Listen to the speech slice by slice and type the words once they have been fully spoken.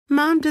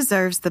Mom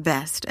deserves the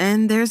best,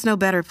 and there's no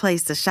better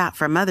place to shop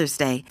for Mother's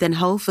Day than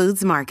Whole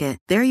Foods Market.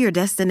 They're your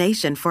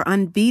destination for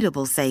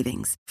unbeatable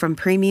savings, from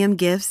premium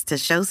gifts to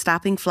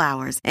show-stopping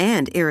flowers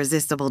and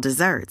irresistible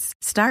desserts.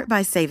 Start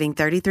by saving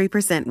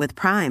 33% with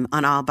Prime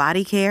on all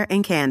body care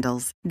and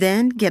candles.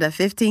 Then get a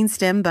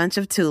 15-stem bunch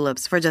of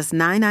tulips for just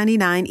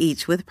 $9.99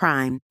 each with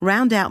Prime.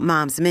 Round out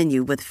Mom's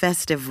menu with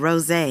festive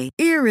rosé,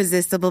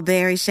 irresistible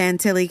berry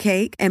chantilly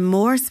cake, and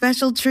more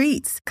special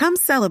treats. Come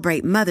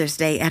celebrate Mother's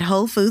Day at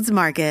Whole Foods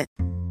Market.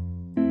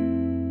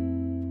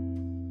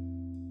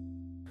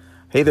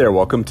 Hey there,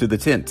 welcome to The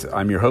Tint.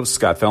 I'm your host,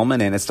 Scott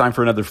Fellman, and it's time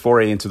for another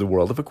foray into the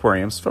world of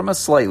aquariums from a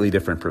slightly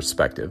different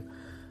perspective.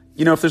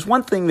 You know, if there's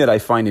one thing that I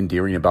find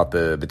endearing about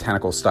the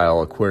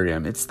botanical-style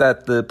aquarium, it's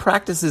that the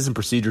practices and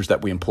procedures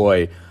that we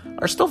employ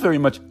are still very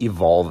much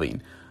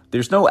evolving.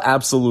 There's no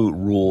absolute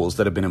rules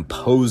that have been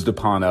imposed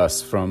upon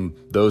us from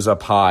those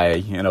up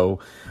high.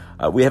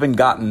 We haven't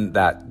gotten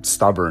that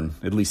stubborn,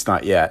 at least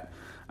not yet.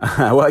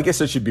 Well, I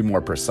guess I should be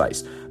more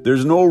precise.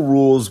 There's no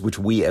rules which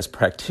we as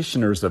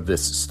practitioners of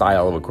this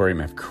style of aquarium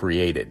have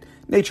created.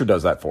 Nature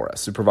does that for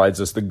us. It provides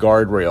us the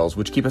guardrails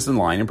which keep us in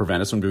line and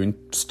prevent us from doing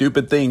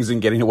stupid things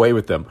and getting away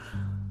with them.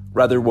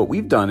 Rather, what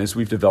we've done is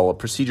we've developed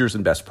procedures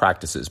and best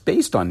practices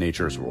based on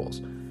nature's rules.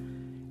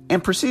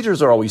 And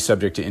procedures are always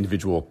subject to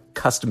individual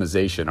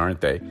customization,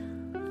 aren't they?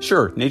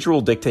 Sure, nature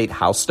will dictate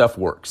how stuff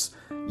works,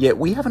 yet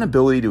we have an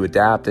ability to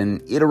adapt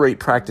and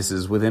iterate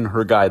practices within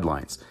her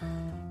guidelines.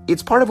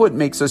 It's part of what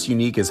makes us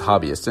unique as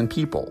hobbyists and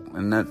people,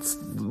 and that's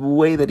the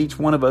way that each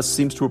one of us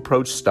seems to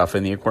approach stuff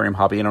in the aquarium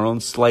hobby in our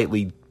own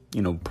slightly,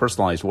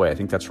 personalized way. I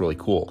think that's really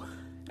cool.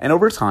 And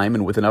over time,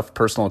 and with enough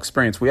personal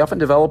experience, we often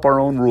develop our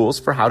own rules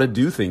for how to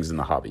do things in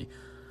the hobby.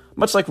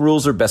 Much like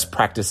rules or best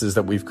practices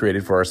that we've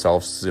created for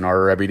ourselves in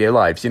our everyday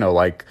lives,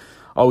 like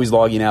always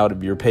logging out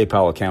of your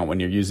PayPal account when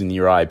you're using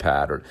your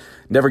iPad, or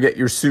never get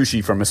your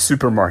sushi from a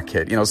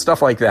supermarket,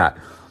 stuff like that.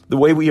 The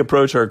way we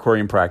approach our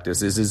aquarium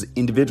practice is as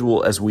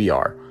individual as we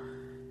are.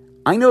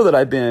 I know that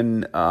I've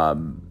been,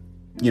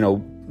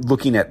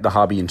 looking at the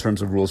hobby in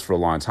terms of rules for a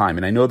long time,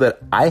 and I know that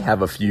I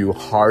have a few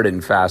hard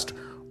and fast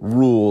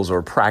rules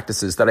or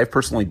practices that I've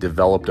personally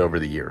developed over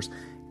the years.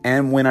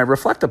 And when I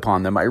reflect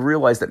upon them, I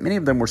realize that many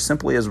of them were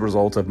simply as a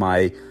result of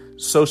my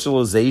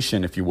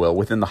socialization, if you will,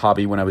 within the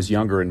hobby when I was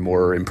younger and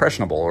more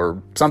impressionable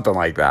or something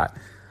like that.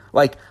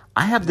 Like,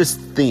 I have this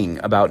thing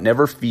about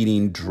never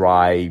feeding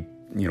dry,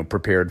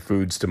 prepared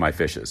foods to my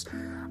fishes.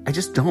 I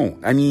just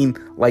don't.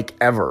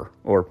 Ever,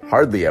 or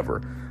hardly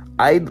ever.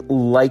 I'd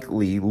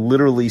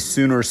literally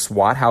sooner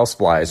swat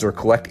houseflies or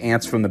collect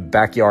ants from the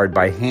backyard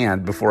by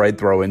hand before I'd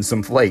throw in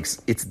some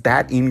flakes. It's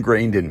that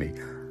ingrained in me.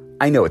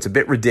 I know, it's a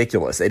bit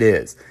ridiculous. It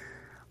is.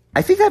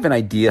 I think I have an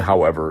idea,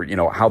 however,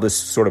 how this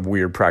sort of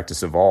weird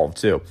practice evolved,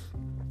 too.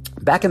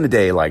 Back in the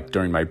day,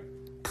 during my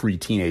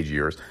pre-teenage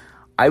years,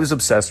 I was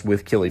obsessed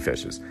with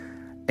killifishes.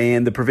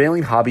 And the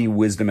prevailing hobby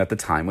wisdom at the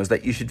time was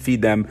that you should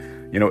feed them,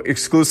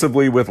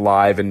 exclusively with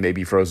live and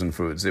maybe frozen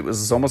foods. It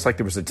was almost like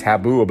there was a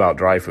taboo about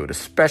dry food,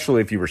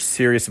 especially if you were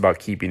serious about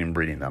keeping and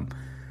breeding them.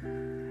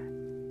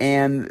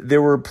 And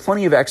there were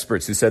plenty of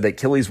experts who said that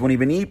killies wouldn't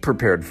even eat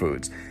prepared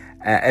foods,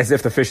 as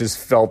if the fishes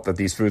felt that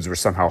these foods were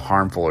somehow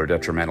harmful or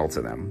detrimental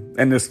to them.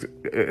 And this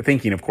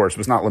thinking, of course,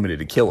 was not limited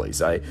to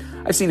killies.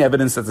 I've seen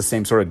evidence that the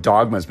same sort of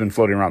dogma has been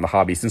floating around the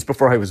hobby since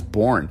before I was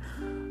born.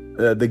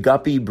 The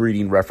guppy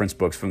breeding reference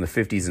books from the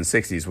 50s and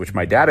 60s, which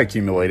my dad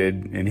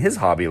accumulated in his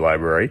hobby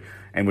library,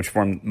 and which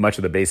formed much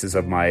of the basis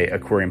of my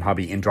aquarium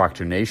hobby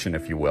indoctrination,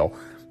 if you will,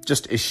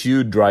 just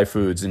eschewed dry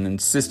foods and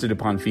insisted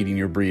upon feeding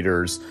your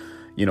breeders,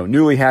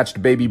 newly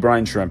hatched baby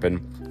brine shrimp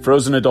and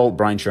frozen adult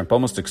brine shrimp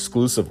almost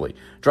exclusively.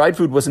 Dried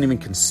food wasn't even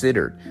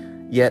considered.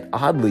 Yet,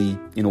 oddly,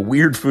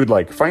 weird food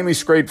like finely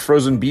scraped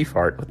frozen beef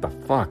heart, what the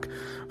fuck,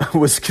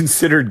 was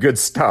considered good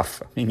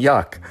stuff.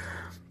 Yuck.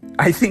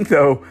 I think,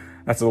 though,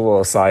 that's a little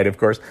aside, of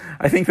course.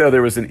 I think, though,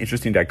 there was an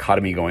interesting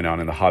dichotomy going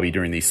on in the hobby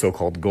during the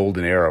so-called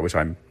golden era, which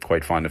I'm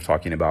quite fond of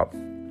talking about.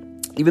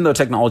 Even though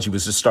technology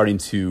was just starting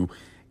to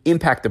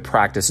impact the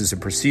practices and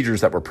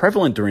procedures that were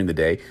prevalent during the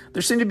day,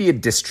 there seemed to be a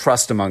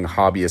distrust among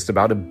hobbyists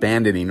about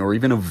abandoning or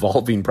even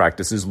evolving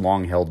practices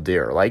long held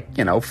dear, like,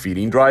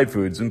 feeding dried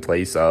foods in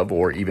place of,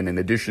 or even in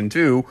addition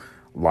to,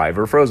 live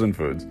or frozen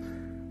foods.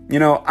 I'm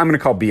going to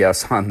call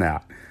BS on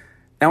that.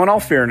 Now, in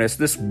all fairness,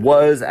 this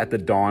was at the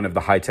dawn of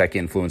the high-tech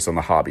influence on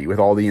the hobby, with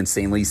all the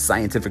insanely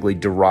scientifically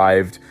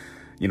derived,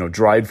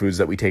 dried foods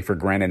that we take for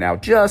granted now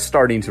just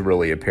starting to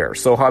really appear.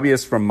 So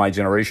hobbyists from my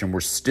generation were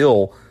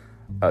still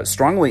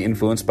strongly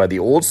influenced by the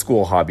old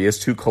school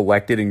hobbyists who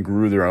collected and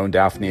grew their own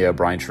Daphnia,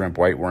 brine shrimp,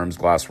 white worms,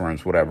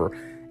 glassworms, whatever,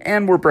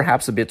 and were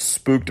perhaps a bit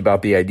spooked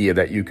about the idea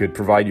that you could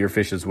provide your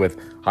fishes with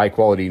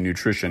high-quality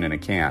nutrition in a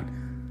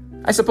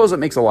can. I suppose it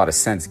makes a lot of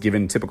sense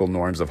given typical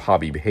norms of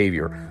hobby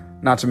behavior,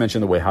 not to mention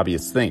the way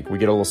hobbyists think. We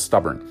get a little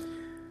stubborn.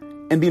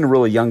 And being a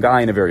really young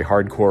guy in a very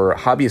hardcore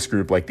hobbyist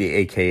group like the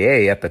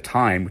AKA at the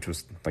time, which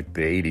was like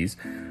the 80s,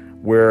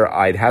 where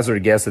I'd hazard a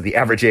guess that the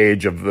average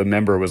age of the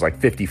member was like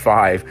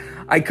 55,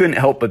 I couldn't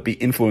help but be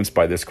influenced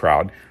by this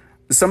crowd.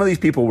 Some of these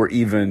people were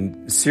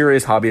even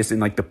serious hobbyists in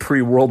like the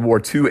pre-World War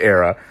II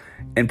era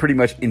and pretty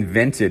much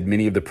invented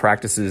many of the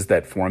practices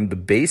that formed the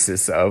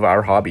basis of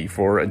our hobby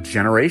for a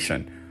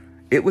generation.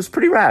 It was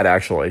pretty rad,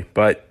 actually,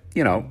 but,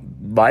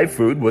 live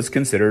food was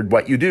considered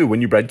what you do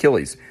when you bred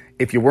killies.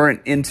 If you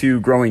weren't into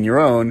growing your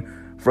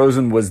own,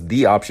 frozen was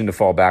the option to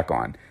fall back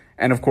on.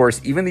 And of course,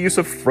 even the use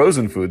of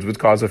frozen foods would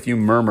cause a few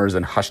murmurs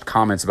and hushed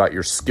comments about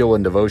your skill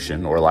and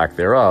devotion, or lack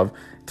thereof,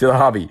 to the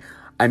hobby.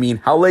 I mean,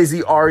 how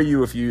lazy are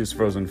you if you use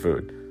frozen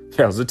food?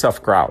 Yeah, it was a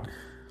tough crowd.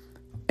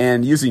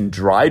 And using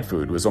dried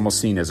food was almost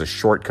seen as a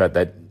shortcut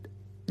that,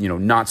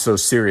 not so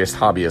serious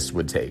hobbyists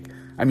would take.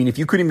 I mean, if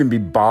you couldn't even be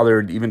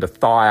bothered even to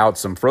thaw out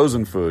some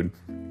frozen food,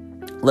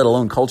 let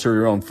alone culture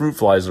your own fruit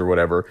flies or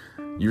whatever,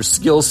 your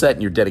skill set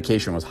and your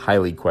dedication was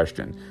highly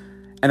questioned.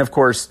 And of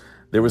course,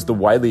 there was the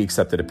widely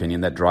accepted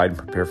opinion that dried and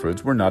prepared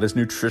foods were not as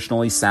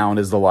nutritionally sound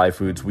as the live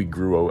foods we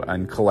grew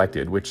and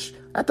collected, which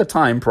at the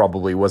time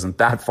probably wasn't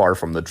that far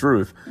from the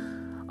truth.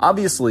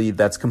 Obviously,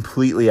 that's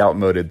completely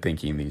outmoded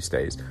thinking these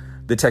days.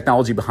 The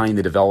technology behind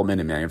the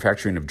development and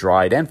manufacturing of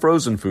dried and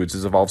frozen foods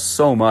has evolved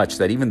so much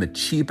that even the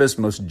cheapest,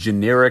 most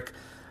generic,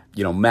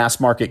 mass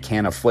market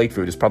can of flake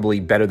food is probably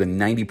better than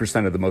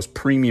 90% of the most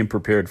premium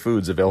prepared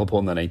foods available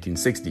in the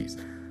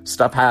 1960s.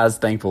 Stuff has,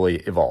 thankfully,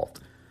 evolved.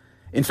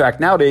 In fact,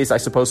 nowadays, I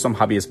suppose some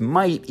hobbyists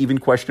might even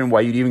question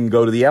why you'd even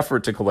go to the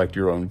effort to collect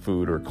your own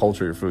food or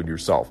culture your food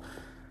yourself.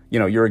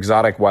 Your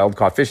exotic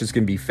wild-caught fishes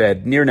can be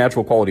fed near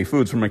natural quality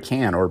foods from a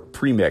can or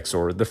premix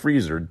or the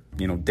freezer,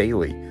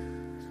 daily.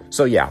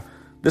 So yeah,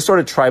 this sort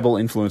of tribal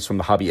influence from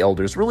the hobby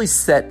elders really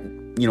set,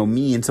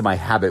 me into my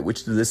habit,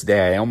 which to this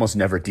day I almost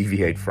never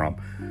deviate from.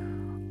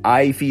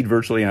 I feed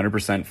virtually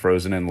 100%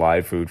 frozen and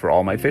live food for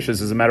all my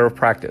fishes as a matter of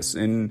practice.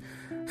 In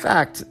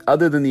fact,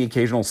 other than the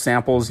occasional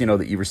samples,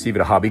 that you receive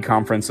at a hobby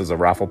conference as a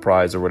raffle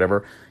prize or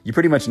whatever, you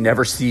pretty much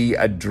never see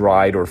a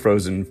dried or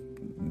frozen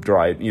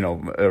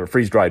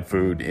freeze-dried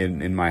food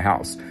in my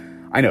house.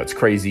 I know it's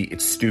crazy,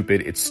 it's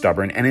stupid, it's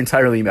stubborn, and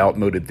entirely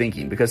outmoded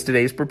thinking, because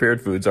today's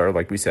prepared foods are,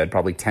 like we said,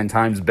 probably 10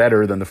 times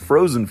better than the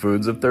frozen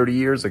foods of 30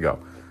 years ago.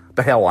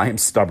 But hell, I am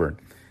stubborn.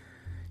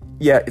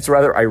 Yeah, it's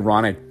rather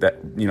ironic that,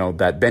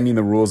 that bending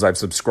the rules I've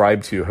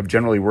subscribed to have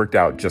generally worked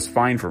out just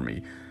fine for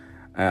me.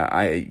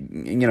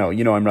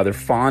 I'm rather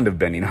fond of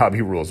bending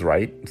hobby rules,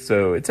 right?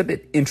 So it's a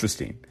bit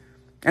interesting.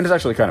 And it's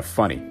actually kind of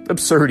funny,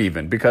 absurd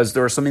even, because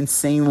there are some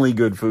insanely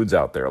good foods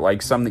out there,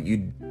 like some that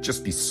you'd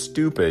just be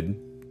stupid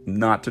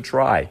not to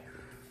try.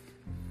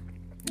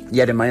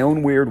 Yet in my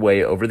own weird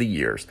way over the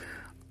years,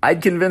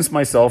 I'd convinced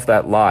myself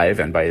that live,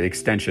 and by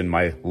extension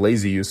my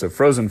lazy use of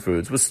frozen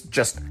foods, was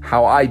just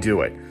how I do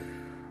it.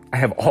 I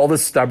have all the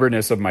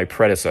stubbornness of my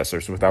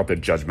predecessors without the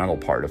judgmental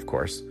part, of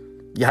course.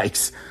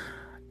 Yikes.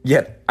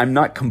 Yet I'm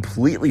not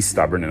completely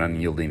stubborn and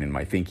unyielding in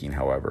my thinking,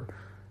 however.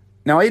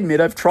 Now, I admit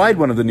I've tried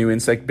one of the new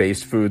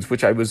insect-based foods,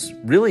 which I was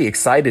really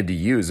excited to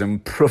use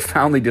and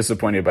profoundly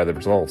disappointed by the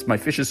results. My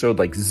fishes showed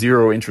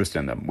zero interest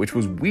in them, which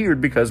was weird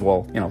because,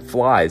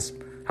 flies.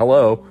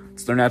 Hello,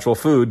 it's their natural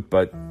food,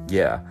 but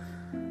yeah.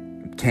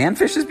 Can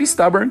fishes be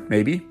stubborn?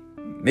 Maybe.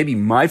 Maybe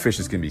my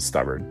fishes can be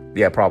stubborn.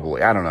 Yeah,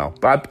 probably. I don't know.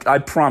 But I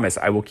promise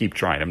I will keep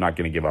trying. I'm not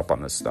going to give up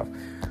on this stuff.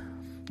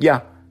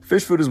 Yeah,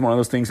 fish food is one of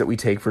those things that we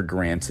take for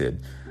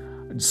granted.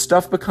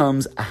 Stuff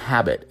becomes a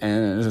habit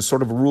and a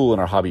sort of rule in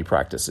our hobby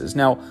practices.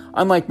 Now,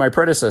 unlike my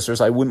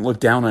predecessors, I wouldn't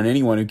look down on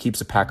anyone who keeps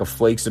a pack of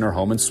flakes in her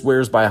home and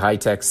swears by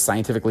high-tech,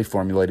 scientifically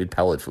formulated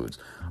pellet foods.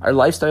 Our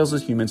lifestyles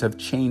as humans have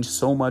changed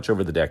so much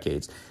over the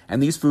decades,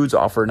 and these foods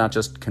offer not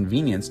just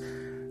convenience,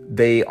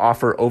 they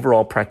offer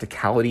overall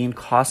practicality and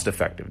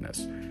cost-effectiveness.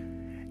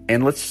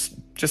 And let's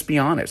just be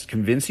honest,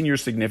 convincing your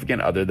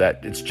significant other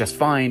that it's just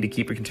fine to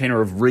keep a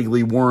container of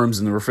wriggly worms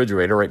in the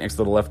refrigerator right next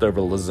to the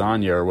leftover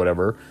lasagna or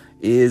whatever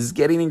is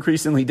getting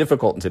increasingly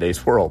difficult in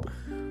today's world.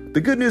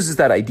 The good news is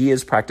that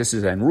ideas,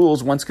 practices, and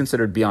rules, once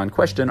considered beyond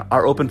question,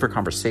 are open for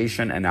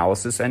conversation,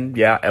 analysis, and,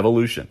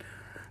 evolution.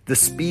 The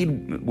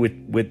speed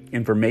with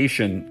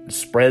information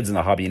spreads in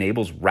the hobby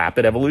enables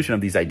rapid evolution of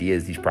these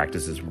ideas, these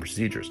practices, and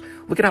procedures.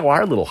 Look at how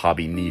our little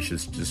hobby niche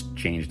has just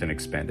changed and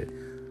expanded.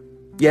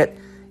 Yet,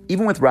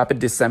 even with rapid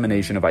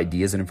dissemination of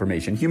ideas and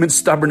information, human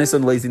stubbornness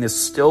and laziness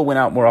still win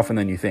out more often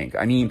than you think.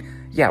 I mean,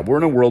 we're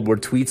in a world where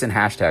tweets and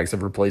hashtags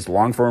have replaced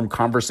long-form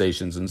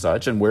conversations and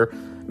such, and where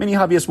many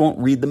hobbyists won't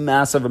read the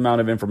massive amount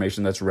of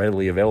information that's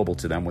readily available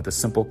to them with a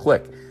simple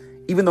click.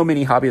 Even though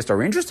many hobbyists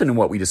are interested in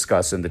what we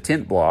discuss in the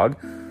Tint blog,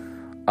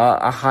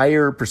 a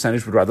higher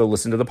percentage would rather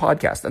listen to the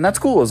podcast. And that's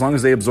cool, as long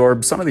as they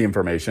absorb some of the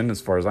information,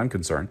 as far as I'm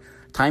concerned.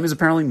 Time is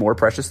apparently more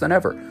precious than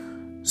ever.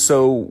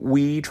 So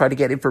we try to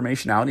get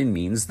information out in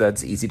means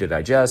that's easy to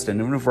digest and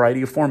in a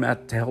variety of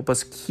formats to help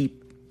us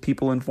keep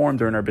people informed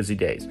during our busy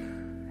days.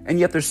 And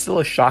yet there's still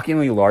a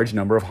shockingly large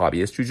number of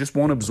hobbyists who just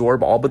won't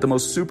absorb all but the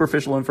most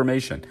superficial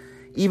information,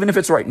 even if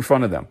it's right in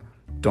front of them.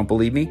 Don't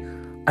believe me?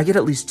 I get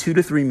at least 2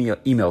 to 3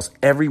 emails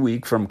every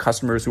week from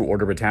customers who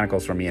order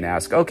botanicals from me and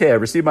ask, okay, I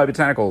received my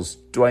botanicals.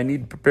 Do I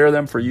need to prepare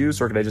them for use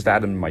or can I just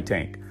add them in my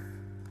tank?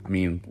 I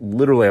mean,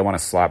 literally, I want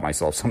to slap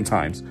myself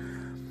sometimes.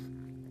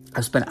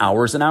 I've spent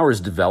hours and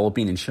hours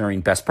developing and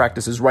sharing best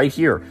practices right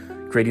here,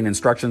 creating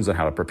instructions on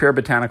how to prepare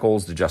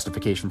botanicals, the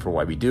justification for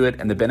why we do it,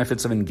 and the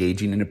benefits of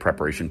engaging in a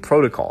preparation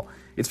protocol.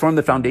 It's formed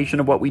the foundation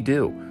of what we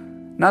do.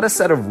 Not a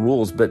set of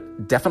rules,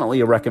 but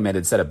definitely a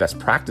recommended set of best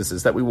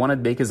practices that we want to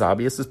make as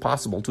obvious as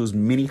possible to as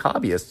many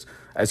hobbyists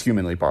as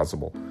humanly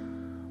possible.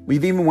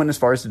 We've even went as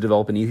far as to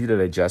develop an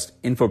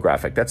easy-to-digest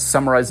infographic that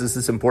summarizes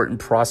this important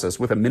process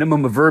with a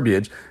minimum of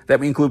verbiage that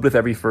we include with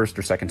every first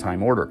or second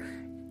time order.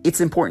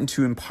 It's important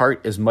to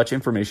impart as much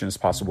information as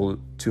possible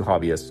to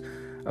hobbyists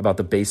about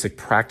the basic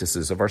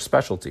practices of our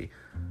specialty.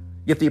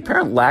 Yet the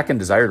apparent lack in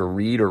desire to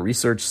read or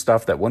research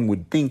stuff that one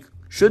would think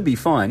should be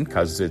fun,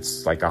 because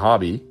it's like a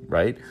hobby,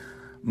 right,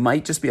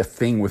 might just be a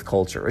thing with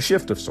culture, a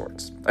shift of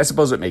sorts. I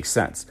suppose it makes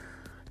sense.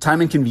 Time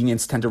and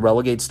convenience tend to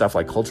relegate stuff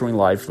like culturing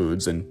live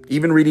foods and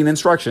even reading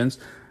instructions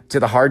to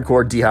the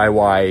hardcore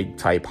DIY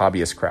type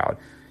hobbyist crowd.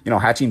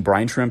 Hatching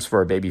brine shrimps for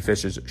our baby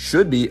fishes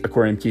should be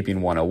aquarium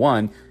keeping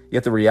 101,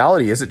 yet the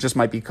reality is it just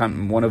might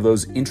become one of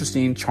those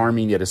interesting,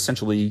 charming, yet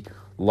essentially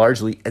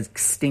largely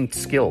extinct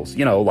skills,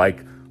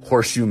 like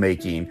horseshoe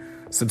making,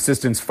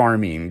 subsistence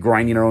farming,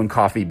 grinding our own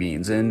coffee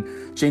beans,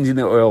 and changing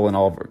the oil in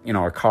all of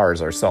our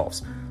cars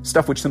ourselves.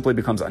 Stuff which simply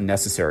becomes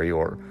unnecessary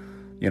or,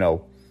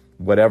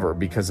 whatever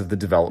because of the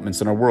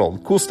developments in our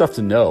world. Cool stuff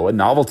to know, a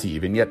novelty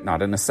even, yet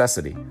not a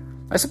necessity.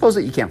 I suppose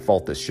that you can't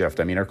fault this shift.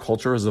 Our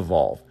culture has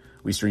evolved.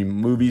 We stream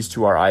movies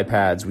to our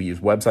iPads, we use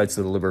websites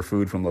to deliver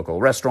food from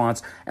local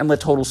restaurants, and let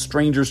total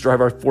strangers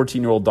drive our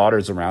 14-year-old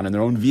daughters around in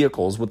their own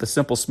vehicles with a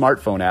simple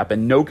smartphone app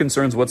and no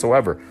concerns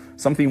whatsoever,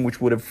 something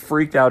which would have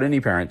freaked out any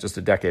parent just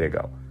a decade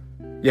ago.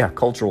 Yeah,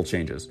 cultural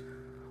changes.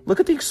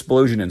 Look at the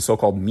explosion in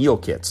so-called meal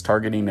kits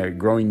targeting a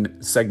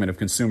growing segment of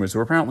consumers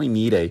who apparently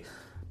need a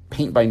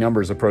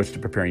paint-by-numbers approach to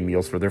preparing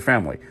meals for their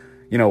family.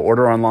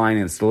 Order online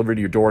and it's delivered to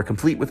your door,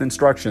 complete with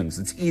instructions.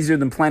 It's easier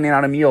than planning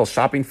out a meal,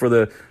 shopping for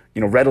the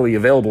readily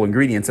available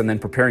ingredients and then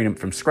preparing them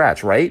from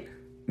scratch, right?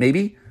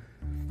 Maybe?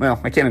 Well,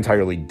 I can't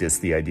entirely diss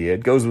the idea.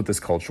 It goes with this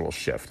cultural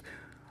shift.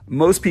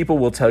 Most people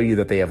will tell you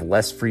that they have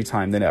less free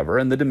time than ever,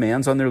 and the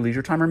demands on their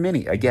leisure time are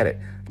many. I get it.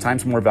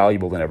 Time's more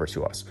valuable than ever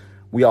to us.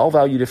 We all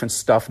value different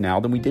stuff now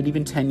than we did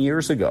even 10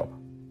 years ago,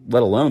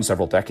 let alone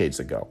several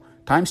decades ago.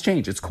 Times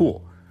change. It's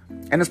cool.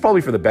 And it's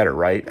probably for the better,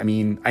 right?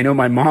 I know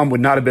my mom would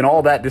not have been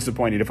all that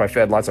disappointed if I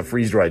fed lots of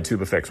freeze-dried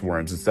Tubifex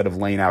worms instead of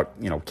laying out,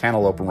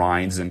 cantaloupe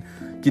rinds and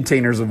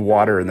containers of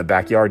water in the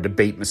backyard to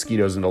bait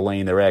mosquitoes into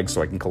laying their eggs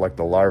so I can collect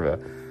the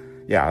larvae.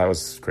 Yeah, that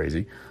was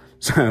crazy.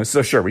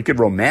 So sure, we could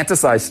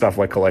romanticize stuff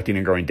like collecting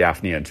and growing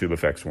Daphnia and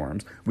Tubifex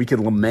worms. We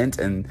could lament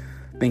and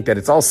think that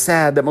it's all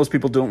sad that most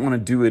people don't want to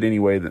do it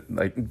anyway,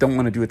 don't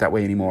want to do it that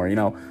way anymore,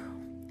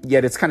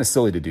 Yet it's kind of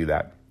silly to do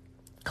that.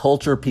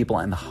 Culture, people,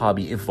 and the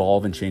hobby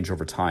evolve and change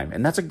over time,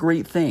 and that's a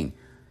great thing.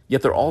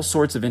 Yet there are all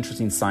sorts of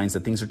interesting signs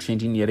that things are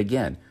changing yet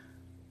again.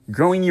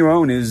 Growing your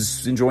own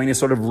is enjoying a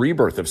sort of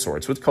rebirth of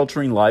sorts, with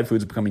culturing live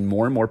foods becoming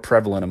more and more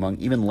prevalent among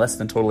even less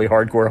than totally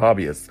hardcore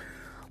hobbyists.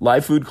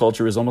 Live food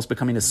culture is almost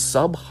becoming a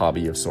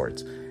sub-hobby of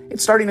sorts.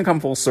 It's starting to come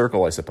full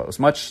circle, I suppose,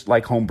 much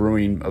like home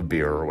brewing of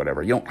beer or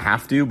whatever. You don't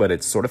have to, but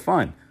it's sort of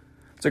fun.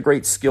 It's a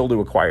great skill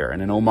to acquire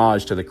and an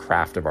homage to the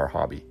craft of our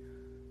hobby.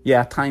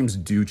 Yeah, times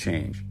do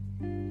change.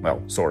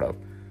 Well, sort of.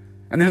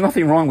 And there's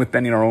nothing wrong with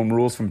bending our own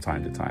rules from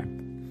time to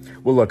time.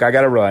 Well, look, I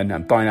gotta run.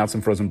 I'm thawing out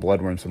some frozen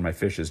bloodworms for my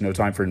fishes. No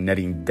time for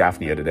netting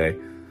Daphnia today.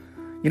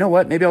 You know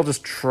what? Maybe I'll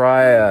just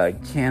try a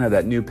can of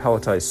that new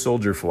pelletized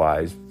soldier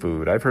flies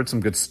food. I've heard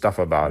some good stuff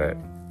about it.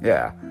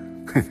 Yeah.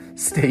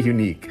 Stay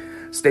unique.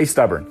 Stay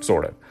stubborn,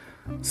 sort of.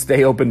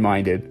 Stay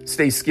open-minded.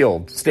 Stay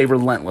skilled. Stay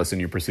relentless in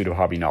your pursuit of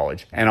hobby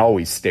knowledge. And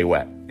always stay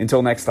wet.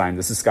 Until next time,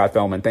 this is Scott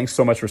Fellman. Thanks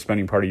so much for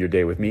spending part of your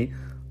day with me.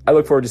 I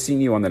look forward to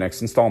seeing you on the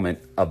next installment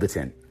of The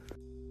Tint.